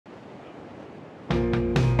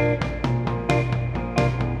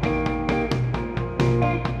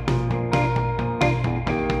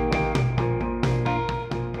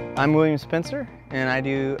I'm William Spencer, and I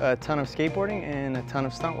do a ton of skateboarding and a ton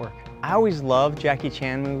of stunt work. I always loved Jackie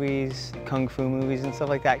Chan movies, kung fu movies and stuff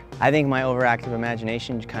like that. I think my overactive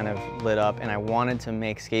imagination kind of lit up, and I wanted to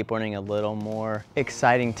make skateboarding a little more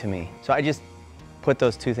exciting to me. So I just put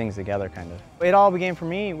those two things together, kind of. It all began for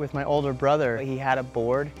me with my older brother. He had a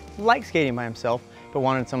board, liked skating by himself, but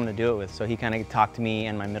wanted someone to do it with, so he kind of talked me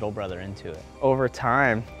and my middle brother into it. Over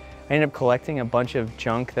time, I ended up collecting a bunch of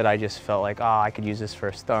junk that I just felt like, oh, I could use this for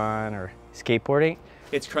a stunt or skateboarding.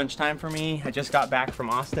 It's crunch time for me. I just got back from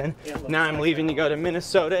Austin. Now I'm leaving to go to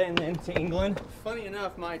Minnesota and then to England. Funny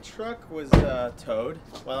enough, my truck was towed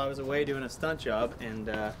while I was away doing a stunt job, and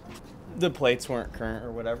the plates weren't current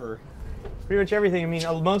or whatever. Pretty much everything. I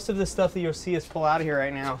mean, most of the stuff that you'll see us pull out of here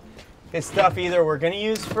right now is stuff either we're gonna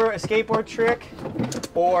use for a skateboard trick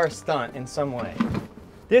or a stunt in some way.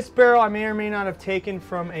 This barrel I may or may not have taken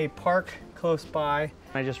from a park close by.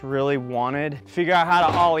 I just really wanted to figure out how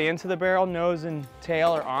to ollie into the barrel, nose and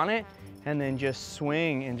tail are on it, and then just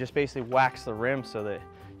swing and just basically wax the rim so that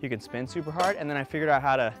you can spin super hard. And then I figured out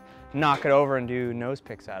how to knock it over and do nose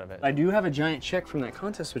picks out of it. I do have a giant check from that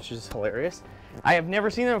contest, which is hilarious. I have never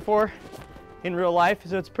seen that before in real life,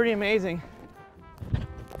 so it's pretty amazing.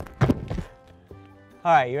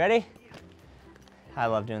 All right, you ready? I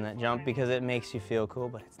love doing that jump because it makes you feel cool,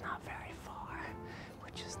 but it's not very far,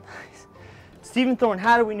 which is nice. Stephen Thorne,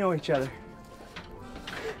 how do we know each other?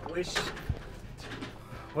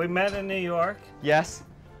 We met in New York. Yes.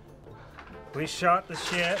 We shot the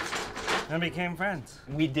shit and became friends.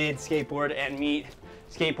 We did skateboard and meet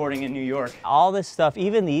skateboarding in New York. All this stuff,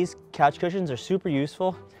 even these couch cushions are super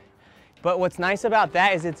useful. But what's nice about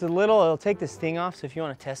that is it'll take the sting off, so if you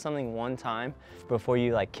want to test something one time before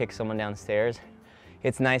you like kick someone downstairs,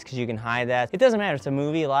 it's nice because you can hide that. It doesn't matter, it's a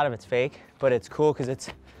movie, a lot of it's fake, but it's cool because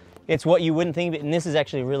it's what you wouldn't think, and this is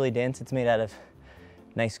actually really dense. It's made out of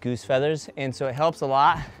nice goose feathers, and so it helps a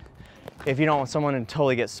lot if you don't want someone to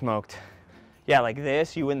totally get smoked. Yeah, like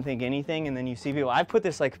this, you wouldn't think anything, and then you see people. I've put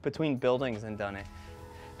this like between buildings and done it,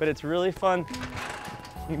 but it's really fun.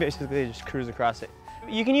 You basically just cruise across it.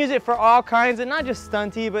 You can use it for all kinds, and not just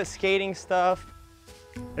stunty, but skating stuff.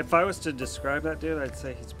 If I was to describe that dude, I'd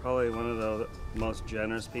say he's probably one of the most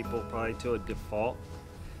generous people, probably to a default.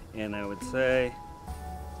 And I would say,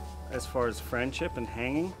 as far as friendship and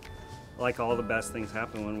hanging, like all the best things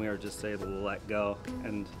happen when we are just able to let go.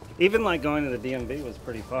 And even like going to the DMV was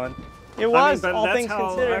pretty fun. It was, but all that's things how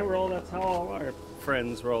considered. I roll, that's how all our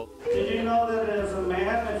friends roll. Did you know that as a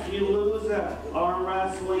man, if you lose at arm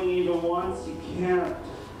wrestling even once, you can't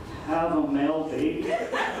have a male baby?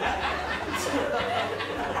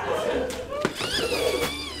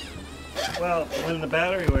 Well, when the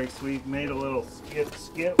battery works, we made a little skit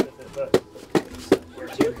with it, but...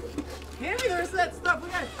 Hand me the rest of that stuff.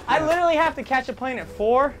 I literally have to catch a plane at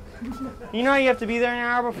 4. You know you have to be there an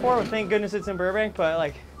hour before, well, thank goodness it's in Burbank, but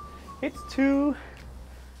like, it's 2:21.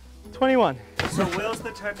 So Will's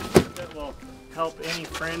the type of dude that will help any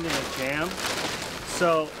friend in a jam.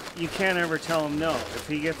 So you can't ever tell him no. If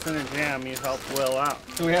he gets in a jam, you help Will out.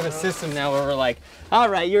 So we have a system now where we're like, all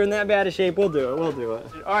right, you're in that bad a shape, we'll do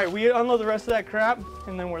it. All right, we unload the rest of that crap,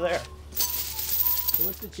 and then we're there. So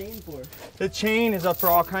what's the chain for? The chain is up for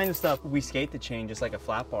all kinds of stuff. We skate the chain just like a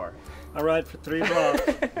flat bar. I ride for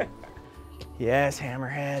 $3. Yes,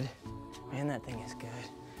 Hammerhead. Man, that thing is good.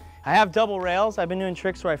 I have double rails. I've been doing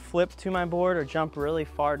tricks where I flip to my board or jump really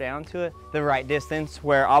far down to it, the right distance,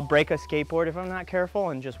 where I'll break a skateboard if I'm not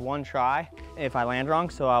careful in just one try if I land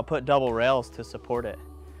wrong, so I'll put double rails to support it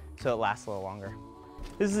so it lasts a little longer.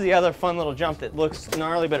 This is the other fun little jump that looks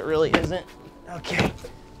gnarly, but it really isn't. Okay,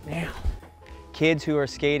 now. Kids who are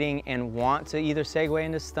skating and want to either segue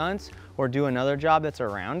into stunts or do another job that's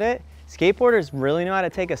around it, skateboarders really know how to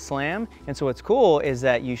take a slam, and so what's cool is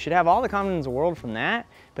that you should have all the confidence in the world from that,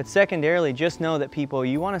 but secondarily, just know that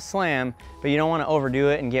you want to slam, but you don't want to overdo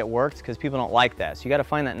it and get worked because people don't like that. So you got to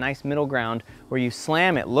find that nice middle ground where you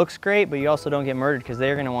slam, it looks great, but you also don't get murdered because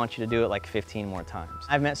they're going to want you to do it like 15 more times.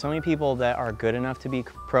 I've met so many people that are good enough to be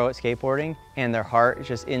pro at skateboarding and their heart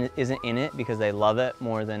just isn't in it because they love it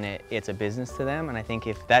more than it's a business to them. And I think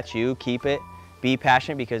if that's you, keep it, be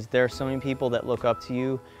passionate, because there are so many people that look up to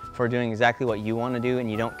you for doing exactly what you want to do and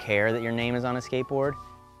you don't care that your name is on a skateboard.